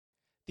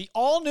The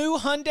all-new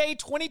Hyundai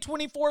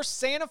 2024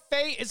 Santa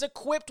Fe is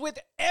equipped with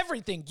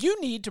everything you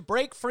need to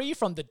break free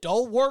from the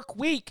dull work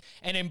week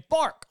and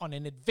embark on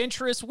an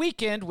adventurous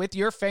weekend with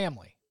your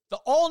family. The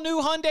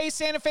all-new Hyundai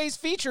Santa Fe's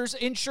features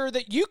ensure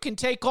that you can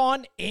take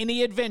on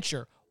any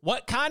adventure.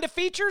 What kind of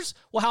features?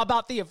 Well, how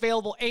about the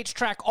available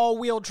H-Track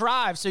all-wheel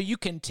drive so you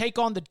can take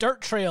on the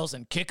dirt trails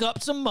and kick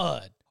up some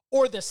mud?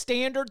 Or the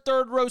standard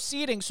third-row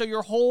seating so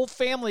your whole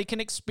family can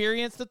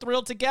experience the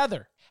thrill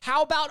together?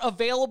 How about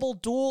available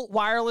dual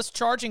wireless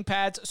charging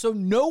pads so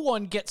no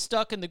one gets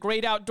stuck in the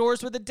great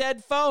outdoors with a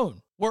dead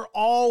phone? We're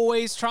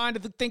always trying to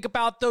think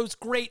about those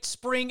great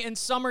spring and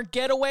summer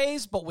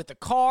getaways, but with a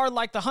car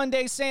like the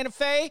Hyundai Santa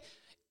Fe,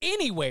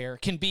 anywhere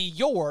can be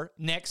your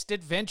next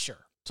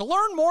adventure. To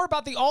learn more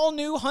about the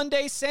all-new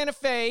Hyundai Santa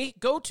Fe,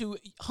 go to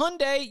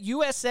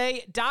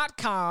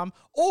HyundaiUSA.com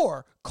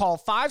or call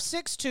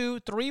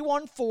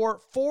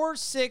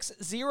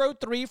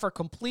 562-314-4603 for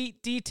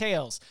complete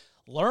details.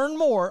 Learn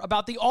more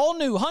about the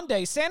all-new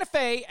Hyundai Santa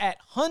Fe at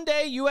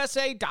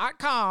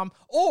HyundaiUSA.com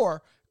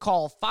or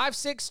call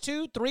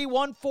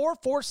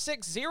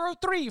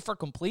 562-314-4603 for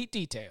complete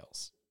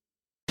details.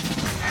 To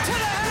the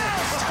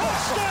house!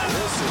 Touchdown!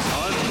 This is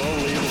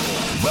unbelievable.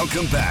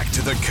 Welcome back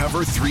to the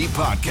Cover 3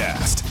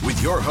 podcast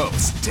with your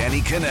hosts,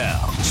 Danny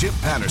Cannell, Chip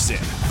Patterson,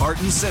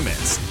 Barton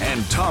Simmons,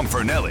 and Tom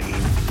Fornelli.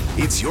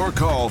 It's your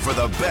call for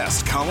the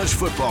best college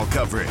football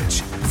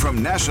coverage,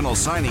 from National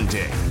Signing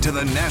Day to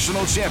the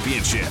National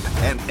Championship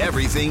and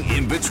everything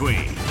in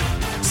between.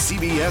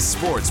 CBS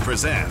Sports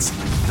presents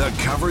the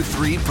Cover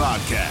 3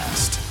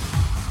 podcast.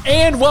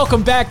 And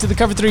welcome back to the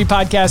Cover 3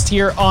 podcast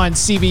here on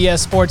CBS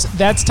Sports.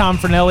 That's Tom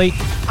Fornelli.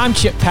 I'm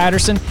Chip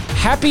Patterson.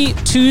 Happy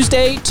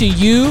Tuesday to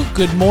you.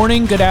 Good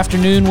morning, good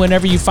afternoon,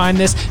 whenever you find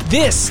this.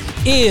 This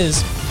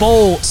is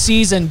Bowl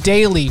Season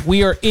Daily.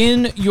 We are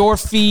in your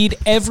feed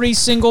every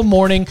single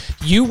morning.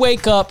 You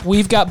wake up,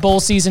 we've got Bowl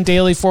Season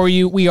Daily for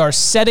you. We are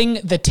setting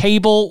the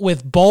table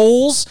with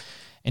bowls.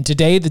 And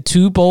today, the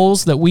two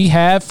bowls that we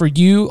have for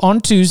you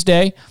on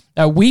Tuesday,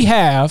 we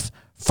have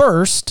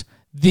first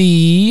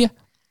the...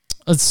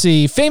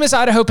 Famous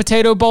Idaho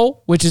Potato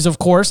Bowl, which is, of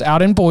course,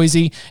 out in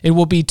Boise. It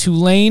will be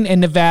Tulane and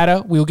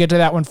Nevada. We'll get to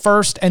that one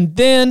first. And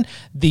then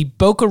the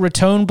Boca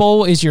Raton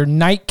Bowl is your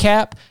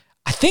nightcap.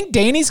 I think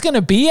Danny's going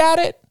to be at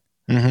it.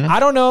 I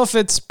don't know if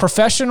it's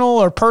professional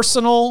or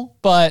personal,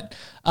 but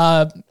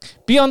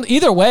be on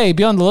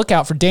the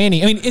lookout for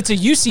Danny. I mean, it's a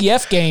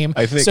UCF game,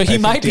 so he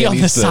might be on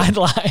the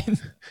sideline.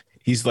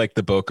 He's like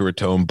the Boca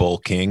Raton Bowl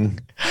king.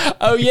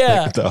 Oh,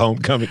 yeah. The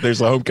homecoming.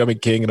 There's a homecoming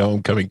king and a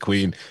homecoming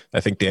queen.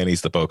 I think Danny's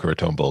the Boca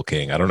Raton Bowl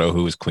king. I don't know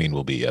who his queen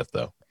will be yet,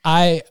 though.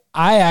 I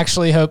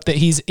actually hope that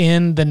he's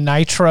in the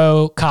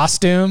Nitro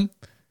costume.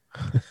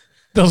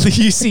 The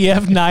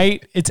UCF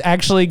night, it's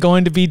actually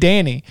going to be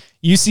Danny.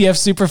 UCF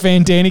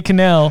superfan Danny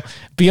Cannell.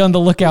 Be on the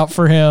lookout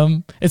for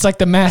him. It's like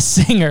the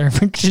Masked Singer.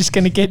 We're just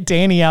going to get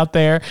Danny out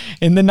there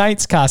in the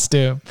Knights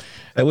costume.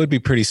 That would be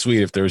pretty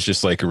sweet if there was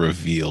just like a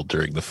reveal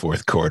during the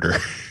fourth quarter.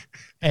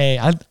 Hey,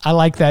 I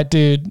like that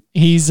dude.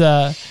 He's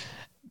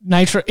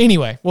Nitro.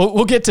 Anyway,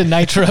 we'll get to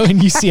Nitro and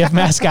UCF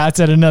mascots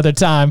at another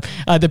time.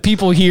 The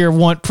people here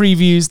want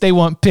previews. They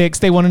want picks.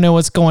 They want to know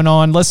what's going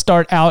on. Let's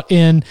start out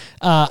in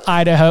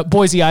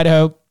Boise,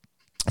 Idaho,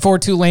 for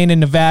Tulane and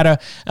Nevada.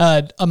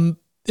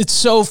 It's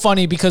so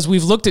funny because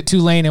we've looked at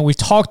Tulane and we've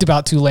talked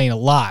about Tulane a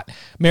lot.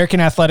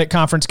 American Athletic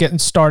Conference getting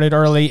started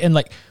early, and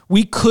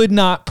we could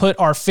not put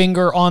our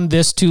finger on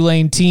this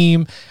Tulane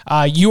team.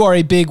 You are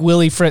a big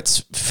Willie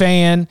Fritz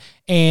fan,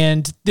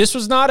 and this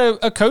was not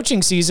a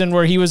coaching season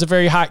where he was a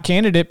very hot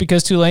candidate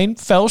because Tulane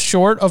fell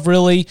short of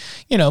really,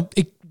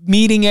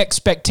 meeting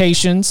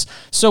expectations.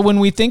 So when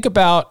we think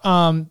about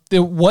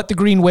what the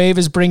Green Wave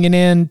is bringing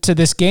in to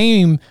this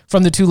game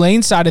from the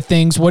Tulane side of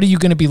things, what are you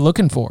going to be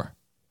looking for?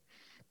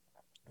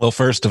 Well,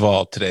 first of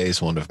all, today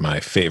is one of my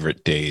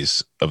favorite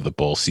days of the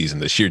bowl season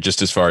this year,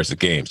 just as far as the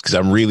games, because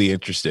I'm really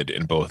interested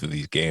in both of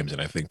these games.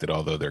 And I think that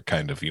although they're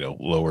kind of,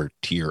 lower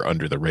tier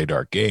under the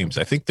radar games,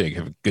 I think they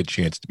have a good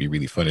chance to be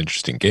really fun,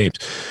 interesting games.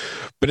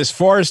 But as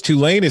far as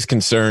Tulane is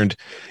concerned,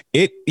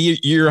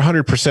 you're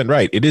 100%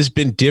 right. It has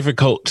been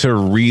difficult to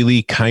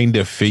really kind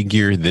of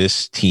figure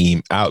this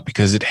team out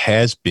because it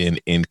has been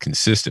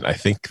inconsistent. I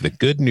think the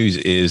good news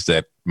is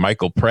that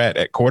Michael Pratt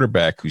at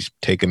quarterback, who's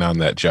taken on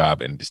that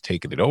job and has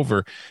taken it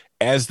over,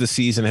 as the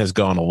season has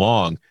gone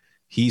along,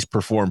 he's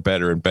performed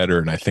better and better.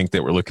 And I think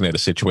that we're looking at a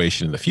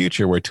situation in the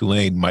future where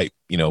Tulane might,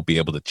 be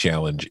able to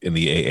challenge in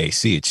the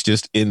AAC. It's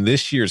just in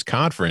this year's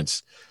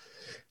conference,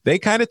 they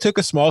kind of took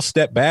a small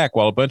step back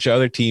while a bunch of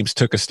other teams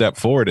took a step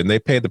forward, and they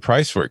paid the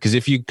price for it. Because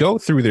if you go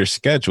through their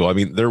schedule, I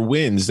mean, their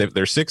wins, they're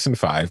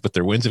 6-5, but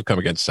their wins have come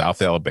against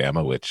South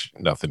Alabama, which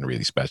nothing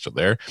really special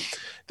there.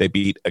 They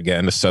beat,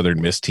 again, a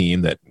Southern Miss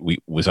team that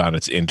was on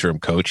its interim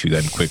coach, who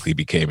then quickly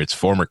became its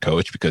former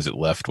coach because it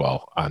left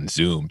while on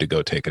Zoom to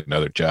go take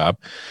another job.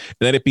 And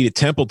then it beat a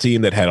Temple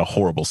team that had a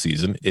horrible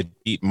season. It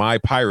beat my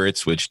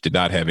Pirates, which did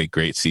not have a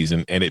great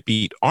season, and it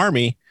beat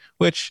Army,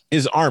 which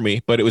is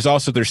Army, but it was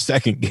also their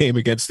second game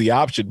against the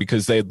option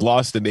because they had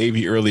lost the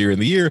Navy earlier in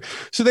the year.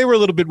 So they were a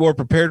little bit more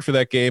prepared for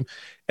that game.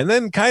 And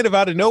then kind of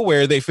out of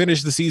nowhere, they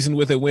finished the season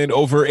with a win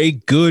over a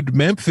good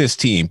Memphis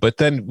team. But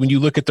then when you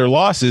look at their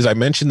losses, I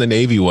mentioned the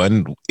Navy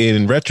one.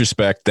 In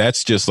retrospect,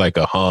 that's just like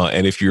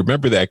And if you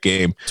remember that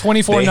game,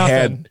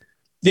 24-0.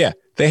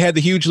 They had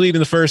the huge lead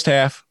in the first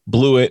half,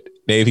 blew it,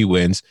 Navy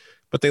wins.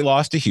 But they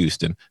lost to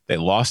Houston, they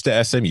lost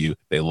to SMU,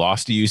 they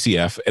lost to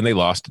UCF, and they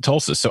lost to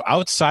Tulsa. So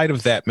outside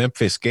of that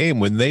Memphis game,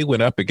 when they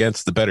went up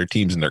against the better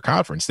teams in their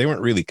conference, they weren't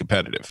really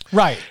competitive.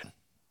 Right.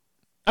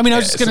 I mean, I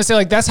was just going to say,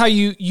 like, that's how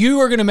you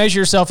are going to measure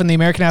yourself in the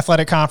American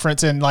Athletic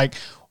Conference, and like,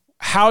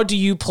 how do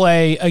you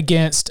play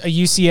against a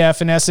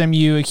UCF, an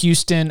SMU, a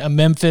Houston, a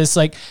Memphis?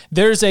 Like,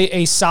 there's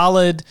a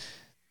solid,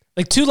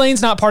 like,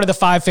 Tulane's not part of the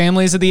 5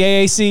 families of the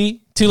AAC.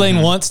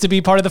 Tulane wants to be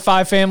part of the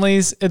 5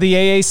 families of the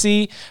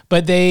AAC,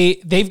 but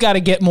they've got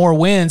to get more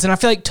wins. And I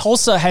feel like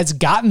Tulsa has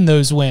gotten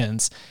those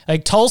wins.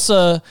 Like,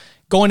 Tulsa,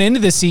 going into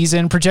the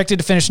season, projected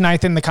to finish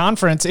 9th in the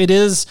conference, it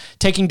is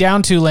taking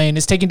down Tulane,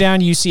 it's taking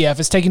down UCF,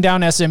 it's taking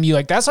down SMU.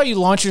 Like, that's how you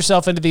launch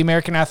yourself into the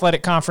American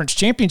Athletic Conference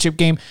championship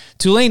game.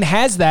 Tulane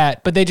has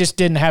that, but they just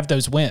didn't have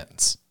those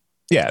wins.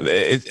 Yeah,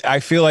 I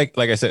feel like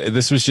I said,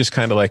 this was just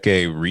kind of like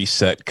a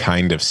reset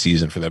kind of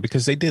season for them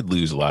because they did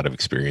lose a lot of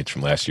experience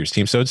from last year's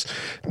team. So it's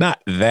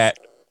not that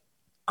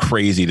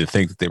crazy to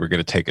think that they were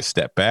going to take a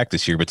step back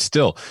this year, but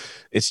still,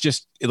 it's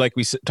just like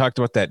we talked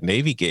about that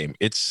Navy game.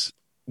 It's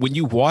when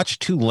you watch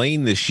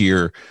Tulane this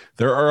year,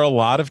 there are a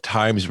lot of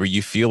times where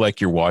you feel like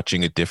you're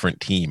watching a different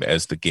team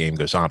as the game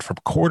goes on. From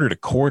quarter to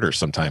quarter,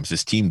 sometimes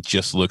this team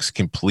just looks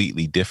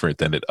completely different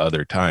than at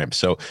other times.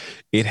 So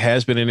it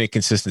has been an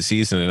inconsistent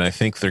season, and I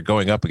think they're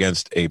going up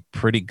against a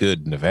pretty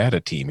good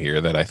Nevada team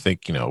here that I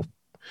think,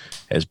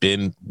 has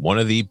been one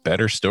of the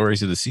better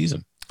stories of the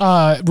season.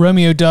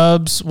 Romeo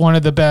Doubs, one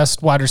of the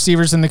best wide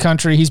receivers in the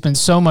country. He's been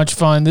so much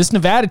fun. This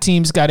Nevada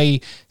team's got a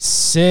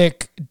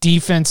sick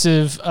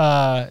defensive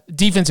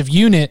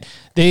unit.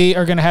 They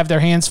are going to have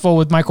their hands full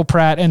with Michael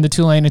Pratt and the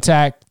Tulane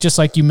attack, just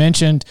like you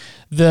mentioned.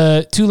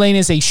 The Tulane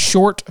is a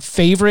short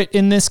favorite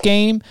in this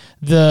game.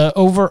 The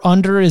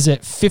over-under is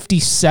at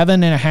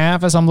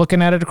 57.5 as I'm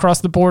looking at it across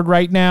the board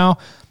right now.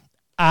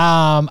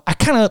 I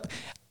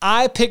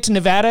picked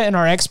Nevada in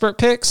our expert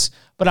picks,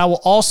 but I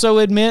will also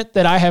admit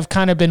that I have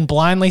kind of been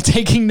blindly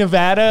taking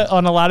Nevada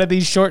on a lot of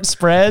these short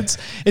spreads.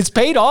 It's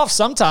paid off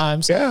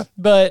sometimes,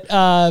 but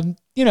a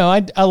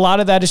lot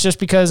of that is just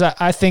because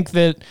I think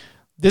that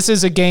this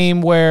is a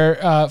game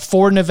where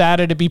for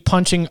Nevada to be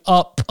punching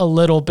up a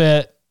little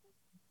bit,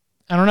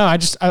 I don't know.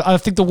 I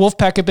think the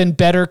Wolfpack have been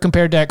better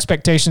compared to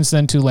expectations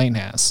than Tulane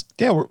has.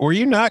 Yeah, were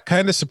you not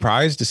kind of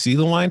surprised to see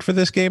the line for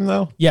this game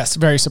though? Yes,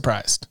 very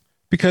surprised.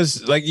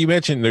 Because, like you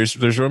mentioned,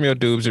 there's Romeo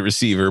Doubs at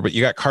receiver, but you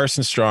got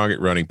Carson Strong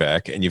at running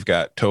back, and you've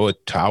got Toa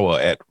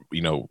Tawa at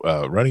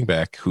running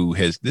back, who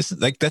has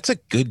that's a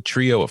good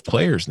trio of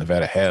players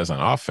Nevada has on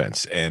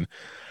offense. And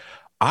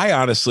I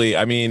honestly,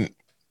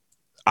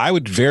 I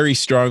would very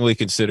strongly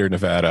consider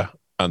Nevada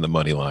on the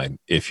money line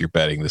if you're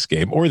betting this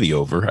game, or the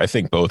over. I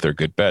think both are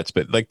good bets,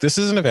 but like, this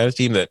is a Nevada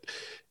team that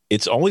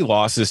its only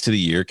losses to the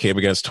year came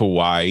against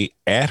Hawaii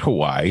at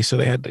Hawaii, so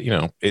they had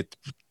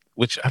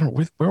which I don't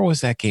know, where was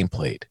that game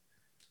played?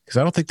 Because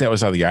I don't think that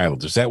was on the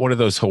island. Was that one of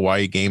those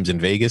Hawaii games in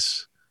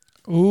Vegas?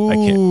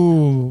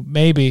 Ooh,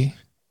 maybe.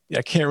 Yeah,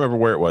 I can't remember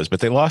where it was,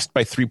 but they lost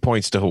by 3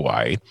 points to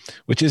Hawaii,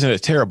 which isn't a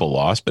terrible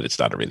loss, but it's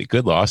not a really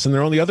good loss. And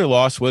their only other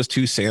loss was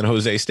to San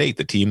Jose State,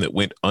 the team that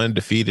went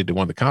undefeated to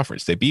win the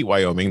conference. They beat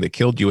Wyoming. They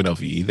killed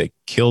UNLV. They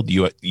killed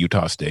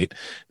Utah State.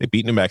 They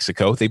beat New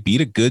Mexico. They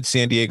beat a good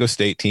San Diego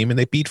State team, and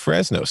they beat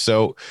Fresno.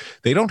 So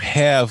they don't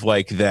have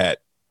like that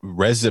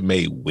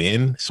resume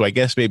win. So I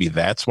guess maybe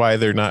that's why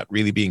they're not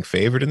really being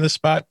favored in this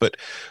spot. But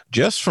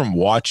just from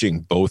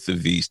watching both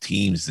of these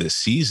teams this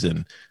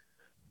season,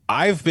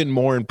 I've been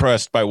more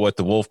impressed by what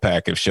the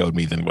Wolfpack have showed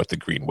me than what the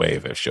Green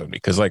Wave have showed me.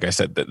 Because like I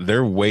said,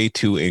 they're way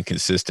too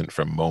inconsistent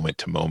from moment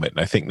to moment.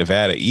 And I think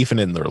Nevada, even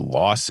in their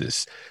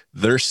losses,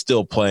 they're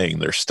still playing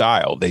their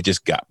style. They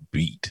just got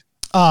beat.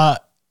 It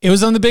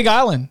was on the Big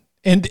Island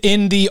and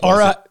in the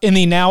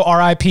now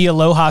RIP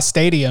Aloha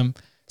Stadium.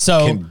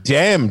 So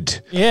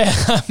condemned. Yeah,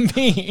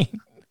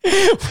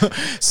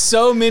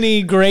 so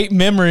many great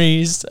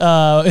memories in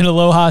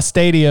Aloha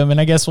Stadium, and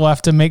I guess we'll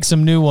have to make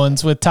some new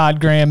ones with Todd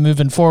Graham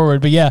moving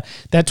forward. But yeah,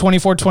 that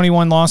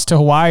 24-21 loss to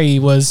Hawaii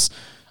was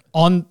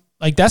on,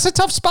 like, that's a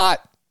tough spot.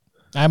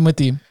 I'm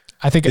with you.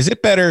 I think is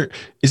it better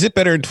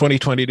in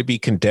 2020 to be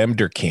condemned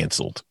or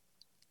canceled?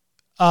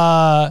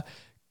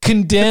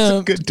 Condemned.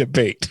 That's a good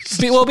debate.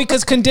 Well,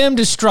 because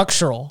condemned is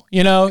structural,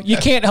 you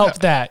can't help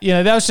that.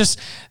 That's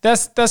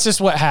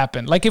just what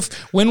happened. Like,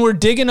 when we're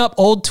digging up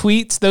old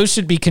tweets, those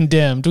should be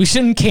condemned. We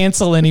shouldn't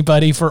cancel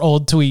anybody for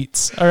old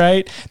tweets. All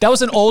right. That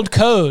was an old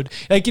code.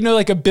 Like,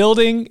 like a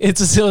building,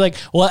 it's like,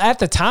 well, at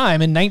the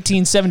time in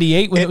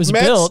 1978, when it was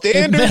built,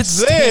 standards it met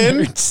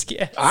standards. Then.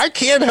 Yes. I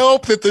can't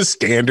help that the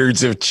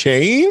standards have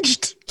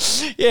changed.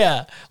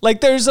 Yeah,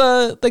 like there's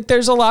a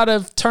lot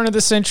of turn of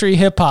the century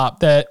hip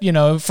hop that, you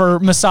know, for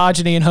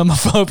misogyny and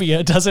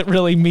homophobia doesn't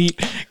really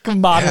meet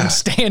modern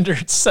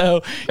standards.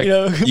 So, you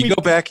know, you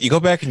go back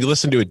and you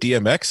listen to a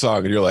DMX song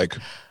and you're like,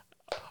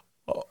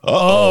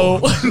 oh,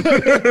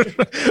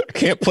 I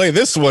can't play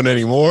this one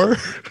anymore.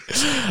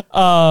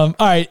 All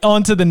right,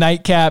 on to the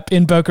nightcap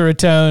in Boca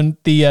Raton,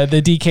 the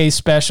DK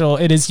special.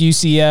 It is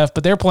UCF,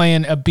 but they're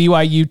playing a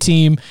BYU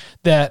team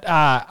that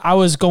I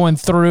was going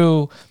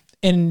through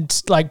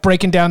and like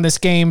breaking down this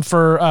game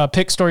for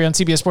Pick Story on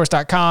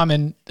CBSSports.com,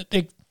 and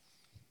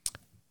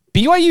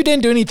BYU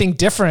didn't do anything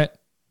different.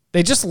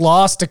 They just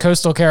lost to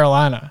Coastal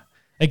Carolina.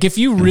 Like, if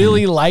you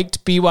really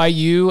liked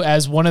BYU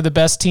as one of the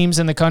best teams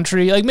in the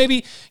country, like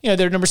maybe, you know,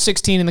 they're number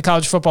 16 in the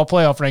college football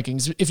playoff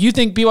rankings. If you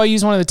think BYU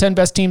is one of the 10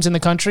 best teams in the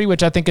country,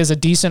 which I think is a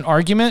decent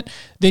argument,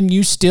 then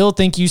you still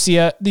think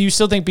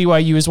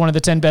BYU is one of the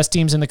 10 best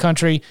teams in the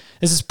country.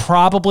 This is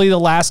probably the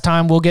last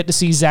time we'll get to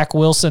see Zach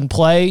Wilson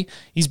play.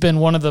 He's been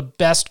one of the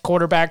best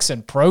quarterbacks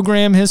in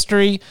program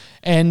history,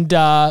 and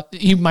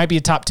he might be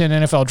a top 10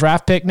 NFL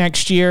draft pick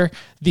next year.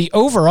 The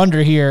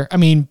over-under here, I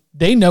mean,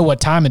 they know what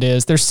time it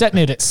is. They're setting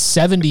it at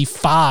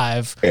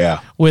 75. Yeah.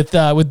 With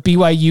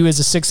BYU as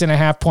a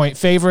 6.5 point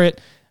favorite.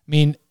 I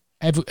mean,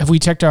 have we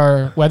checked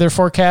our weather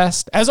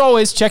forecast? As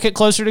always, check it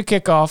closer to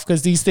kickoff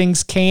because these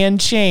things can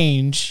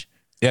change.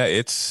 Yeah,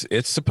 it's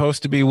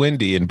supposed to be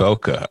windy in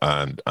Boca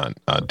on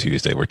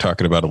Tuesday. We're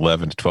talking about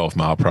 11 to 12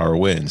 mile per hour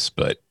winds,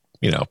 but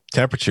you know,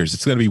 temperatures,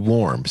 it's going to be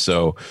warm.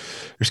 So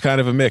there's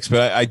kind of a mix,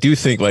 but I do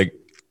think, like,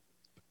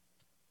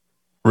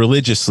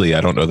 religiously,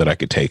 I don't know that I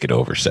could take it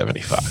over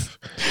 75.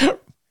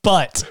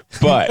 But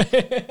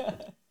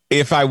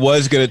if I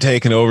was going to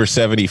take an over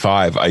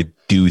 75, I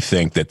do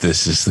think that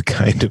this is the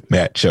kind of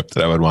matchup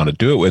that I would want to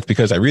do it with,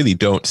 because I really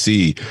don't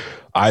see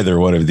either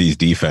one of these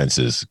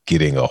defenses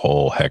getting a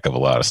whole heck of a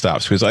lot of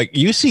stops, because like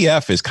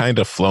UCF is kind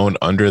of flown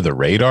under the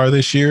radar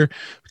this year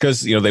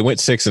because, you know, they went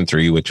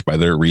 6-3, which by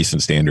their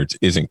recent standards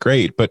isn't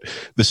great. But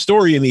the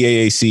story in the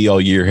AAC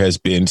all year has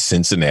been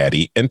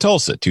Cincinnati and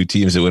Tulsa, two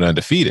teams that went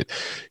undefeated.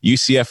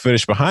 UCF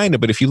finished behind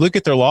them, but if you look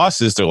at their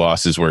losses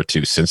were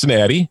to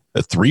Cincinnati,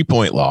 a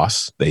 3-point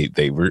loss. They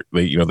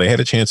had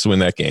a chance to win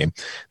that game.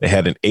 They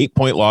had an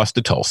 8-point loss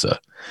to Tulsa,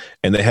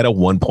 and they had a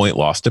 1-point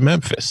loss to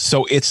Memphis.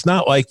 So it's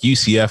not like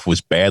UCF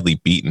was badly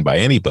beaten by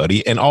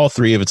anybody, and all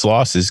three of its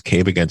losses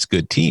came against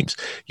good teams.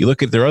 You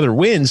look at their other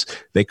wins,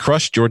 they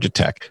crushed Georgia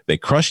Tech, they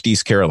crushed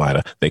East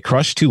Carolina, they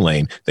crushed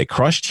Tulane, they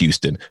crushed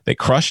Houston, they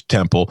crushed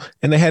Temple,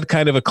 and they had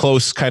kind of a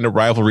close kind of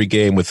rivalry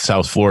game with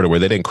South Florida where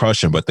they didn't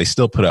crush them, but they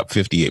still put up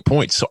 58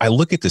 points. So I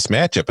look at this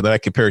matchup, and then I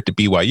compare it to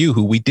BYU,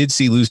 who we did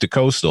see lose to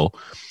Coastal,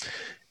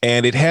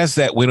 and it has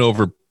that win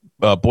over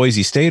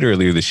Boise State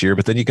earlier this year,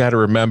 but then you got to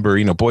remember,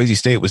 you know, Boise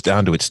State was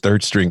down to its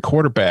third string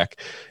quarterback,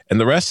 and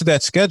the rest of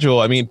that schedule,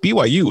 I mean,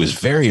 BYU was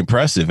very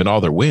impressive in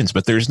all their wins,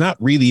 but there's not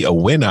really a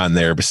win on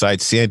there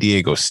besides San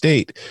Diego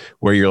State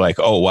where you're like,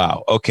 oh,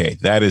 wow, okay,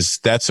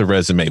 that's a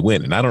resume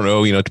win. And I don't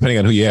know, you know, depending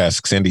on who you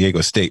ask, San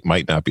Diego State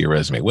might not be a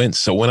resume win.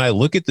 So when I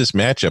look at this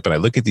matchup and I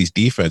look at these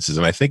defenses,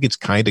 and I think it's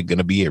kind of going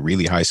to be a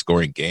really high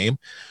scoring game,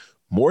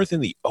 more than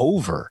the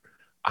over,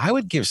 I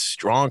would give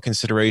strong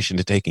consideration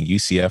to taking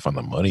UCF on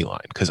the money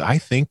line, because I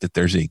think that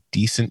there's a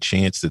decent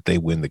chance that they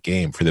win the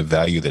game for the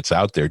value that's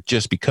out there,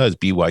 just because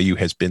BYU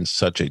has been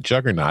such a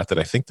juggernaut that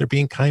I think they're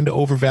being kind of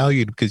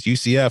overvalued, because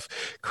UCF,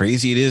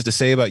 crazy it is to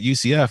say about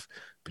UCF,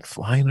 been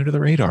flying under the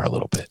radar a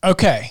little bit.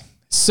 Okay,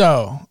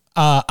 so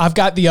I've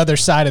got the other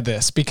side of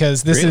this,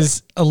 because this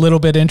is a little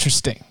bit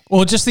interesting.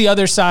 Well, just the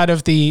other side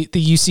of the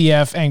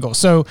UCF angle.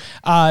 So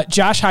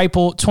Josh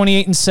Heupel,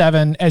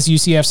 28-7 as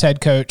UCF's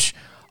head coach.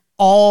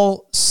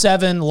 All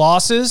 7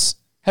 losses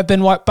have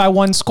been by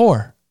one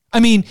score. I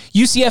mean,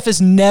 UCF is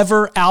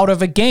never out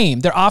of a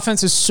game. Their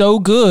offense is so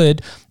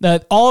good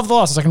that all of the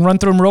losses, I can run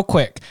through them real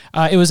quick.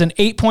 It was an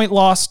 8-point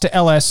loss to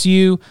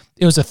LSU.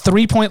 It was a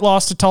 3-point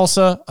loss to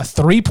Tulsa, a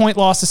 3-point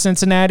loss to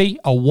Cincinnati,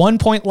 a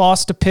 1-point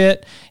loss to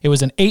Pitt. It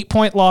was an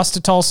 8-point loss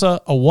to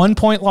Tulsa, a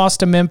 1-point loss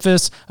to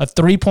Memphis, a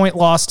 3-point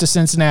loss to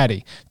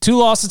Cincinnati. 2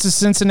 losses to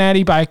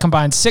Cincinnati by a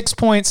combined 6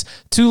 points,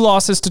 2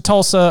 losses to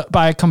Tulsa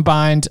by a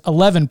combined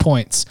 11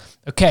 points.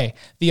 Okay,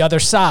 the other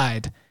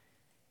side.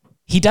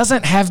 He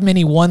doesn't have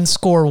many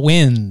one-score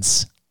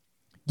wins.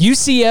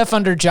 UCF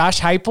under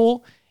Josh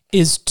Heupel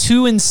is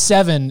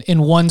 2-7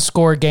 in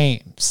one-score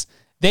games.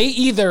 They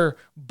either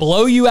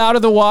blow you out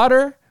of the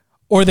water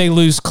or they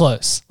lose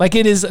close. Like,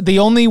 it is the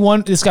only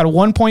one. It's got a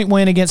 1-point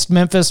win against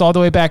Memphis all the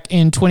way back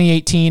in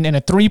 2018 and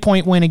a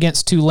 3-point win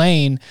against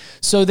Tulane.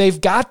 So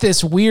they've got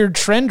this weird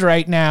trend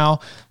right now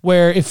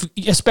where,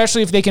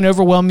 especially if they can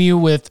overwhelm you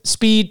with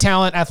speed,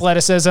 talent,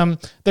 athleticism,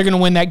 they're going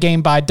to win that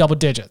game by double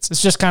digits.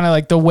 It's just kind of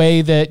like the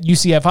way that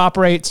UCF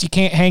operates. You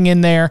can't hang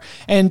in there.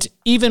 And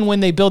even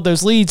when they build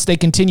those leads, they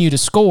continue to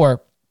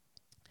score.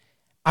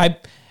 I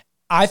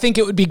think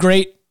it would be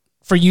great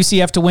for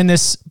UCF to win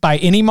this by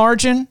any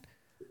margin.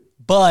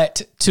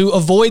 But to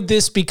avoid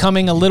this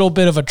becoming a little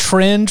bit of a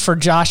trend for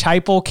Josh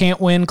Heupel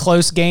can't win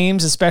close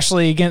games,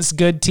 especially against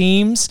good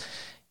teams,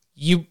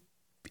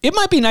 It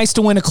might be nice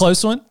to win a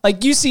close one. Like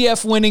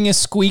UCF winning a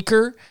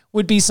squeaker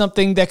would be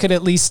something that could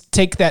at least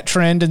take that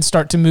trend and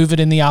start to move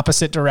it in the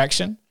opposite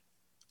direction.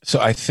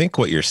 So I think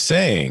what you're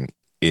saying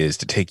is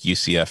to take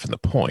UCF in the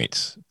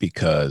points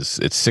because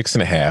it's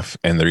 6.5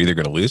 and they're either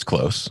going to lose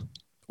close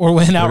or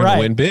win outright.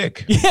 Win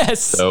big.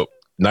 Yes. So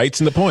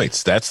Knights in the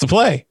points. That's the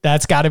play.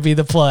 That's got to be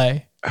the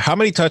play. How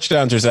many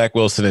touchdowns are Zach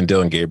Wilson and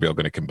Dylan Gabriel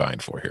going to combine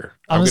for here?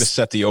 I'm going to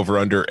set the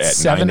over-under at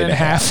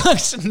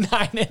 7.5.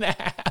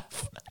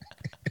 9.5.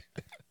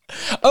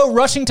 Oh,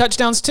 rushing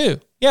touchdowns too.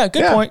 Yeah,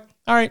 good point.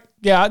 All right.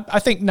 Yeah, I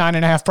think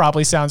 9.5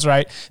 probably sounds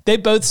right. They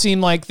both seem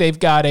like they've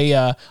got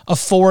a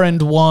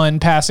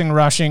 4-1 passing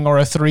rushing or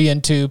a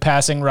 3-2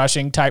 passing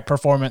rushing type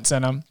performance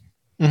in them.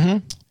 Mm-hmm.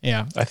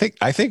 Yeah. I think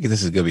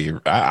this is going to be,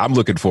 I'm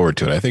looking forward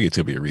to it. I think it's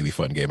going to be a really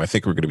fun game. I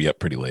think we're going to be up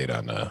pretty late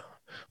on,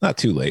 not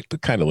too late,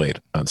 but kind of late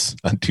on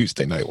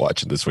Tuesday night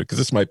watching this one because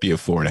this might be a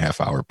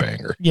 4.5 hour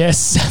banger. Yes,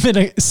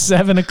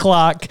 7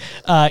 o'clock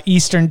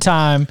Eastern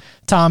time.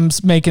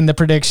 Tom's making the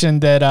prediction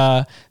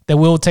that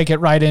we'll take it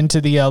right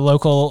into the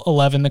local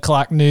 11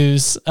 o'clock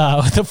news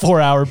with a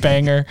 4-hour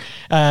banger.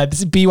 This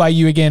is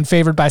BYU again,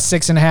 favored by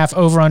 6.5,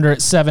 over under at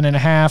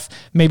 7.5.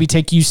 Maybe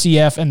take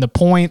UCF and the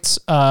points.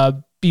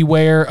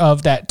 Beware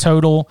of that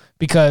total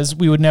because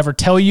we would never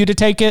tell you to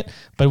take it,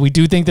 but we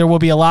do think there will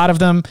be a lot of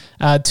them.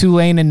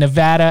 Tulane and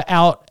Nevada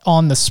out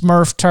on the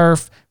Smurf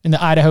turf in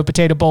the Idaho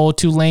Potato Bowl.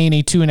 Tulane,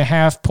 a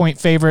 2.5 point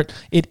favorite.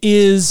 It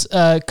is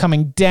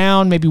coming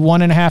down, maybe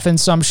 1.5 in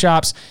some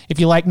shops.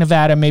 If you like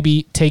Nevada,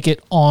 maybe take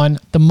it on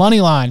the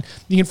money line.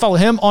 You can follow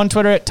him on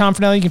Twitter at Tom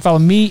Fornelli. You can follow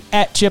me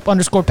at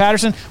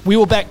Chip_Patterson. We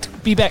will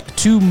be back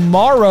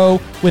tomorrow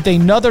with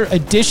another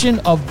edition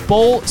of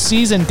Bowl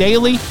Season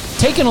Daily,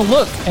 taking a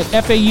look at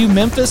FAU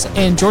Memphis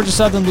and Georgia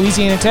Southern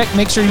Louisiana Tech.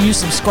 Make sure you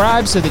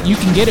subscribe so that you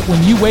can get it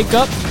when you wake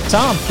up.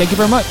 Tom, thank you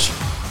very much.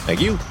 Thank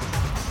you.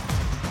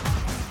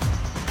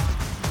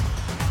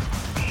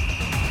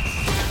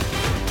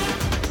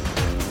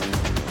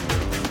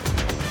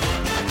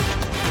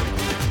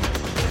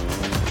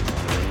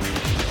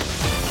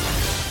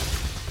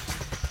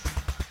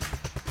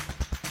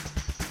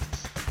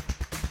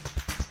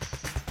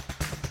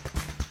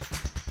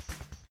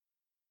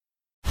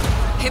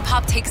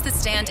 Hip-hop takes the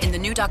stand in the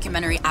new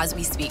documentary As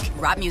We Speak,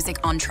 Rap Music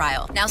on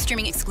Trial, now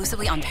streaming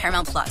exclusively on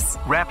Paramount+.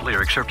 Rap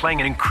lyrics are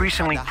playing an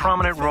increasingly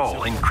prominent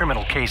role in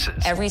criminal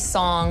cases. Every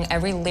song,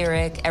 every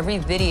lyric, every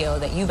video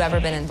that you've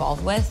ever been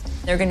involved with,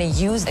 they're going to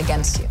use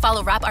against you.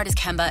 Follow rap artist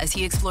Kemba as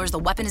he explores the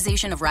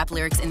weaponization of rap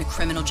lyrics in the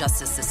criminal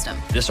justice system.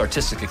 This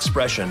artistic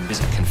expression is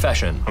a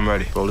confession. I'm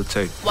ready. Roll the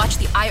tape. Watch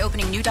the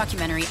eye-opening new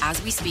documentary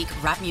As We Speak,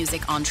 Rap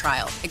Music on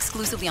Trial,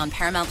 exclusively on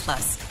Paramount+.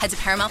 Head to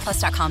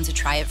ParamountPlus.com to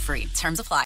try it free. Terms apply.